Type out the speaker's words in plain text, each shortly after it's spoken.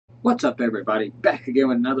What's up, everybody? Back again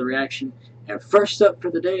with another reaction. And first up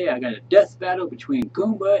for the day, I got a death battle between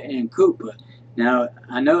Goomba and Koopa. Now,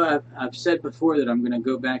 I know I've said before that I'm gonna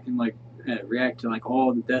go back and react to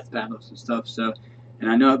all the death battles and stuff. So,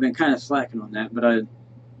 and I know I've been kind of slacking on that, but I'm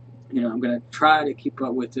gonna try to keep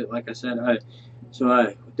up with it. Like I said,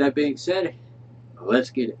 with that being said,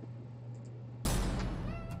 let's get it.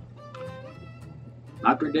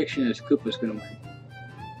 My prediction is Koopa's gonna win.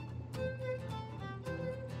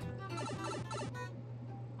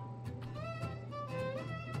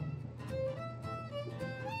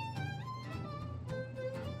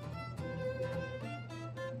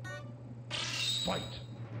 Fight.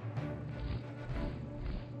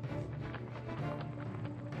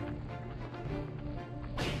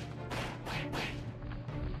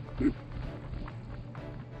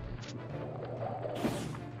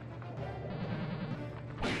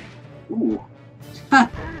 Ooh. Ha!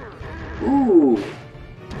 Ooh.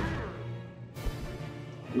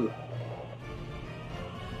 Ooh.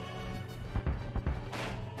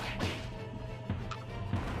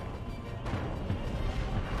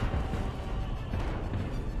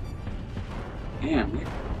 Damn, man.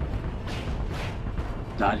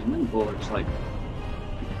 Dodging them bullets like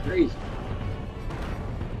crazy.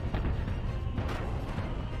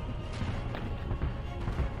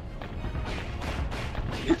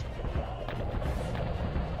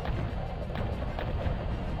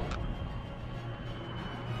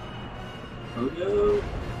 Oh no.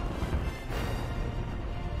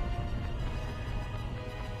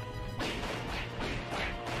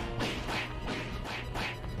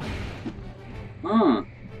 Huh.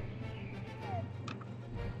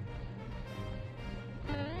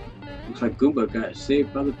 Looks like Goomba got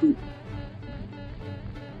saved by the poop.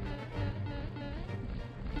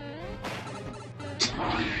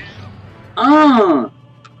 Ah!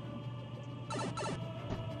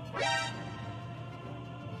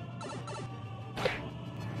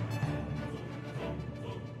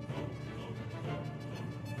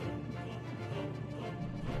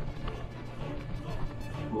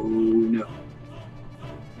 Oh no.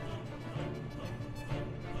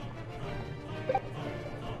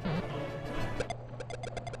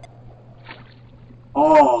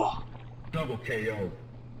 Oh! Double KO.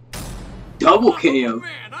 Double Oh KO.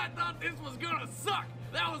 man, I thought this was gonna suck.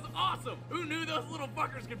 That was awesome. Who knew those little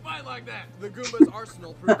fuckers could fight like that? The Goomba's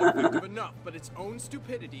arsenal proved effective enough, but its own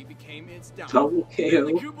stupidity became its downfall. Double The KO.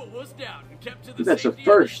 Koopa wussed out and kept to the That's a safety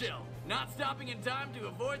first. of the shell, not stopping in time to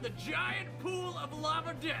avoid the giant pool of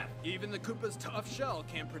lava death. Even the Koopa's tough shell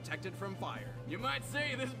can't protect it from fire. You might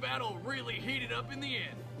say this battle really heated up in the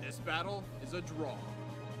end. This battle is a draw.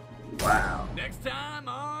 Wow. Next time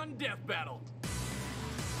on Death Battle.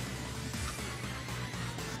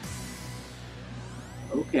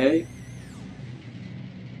 Okay.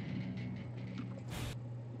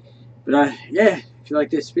 But yeah, if you like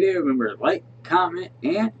this video, remember to like, comment,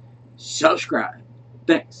 and subscribe.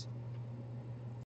 Thanks.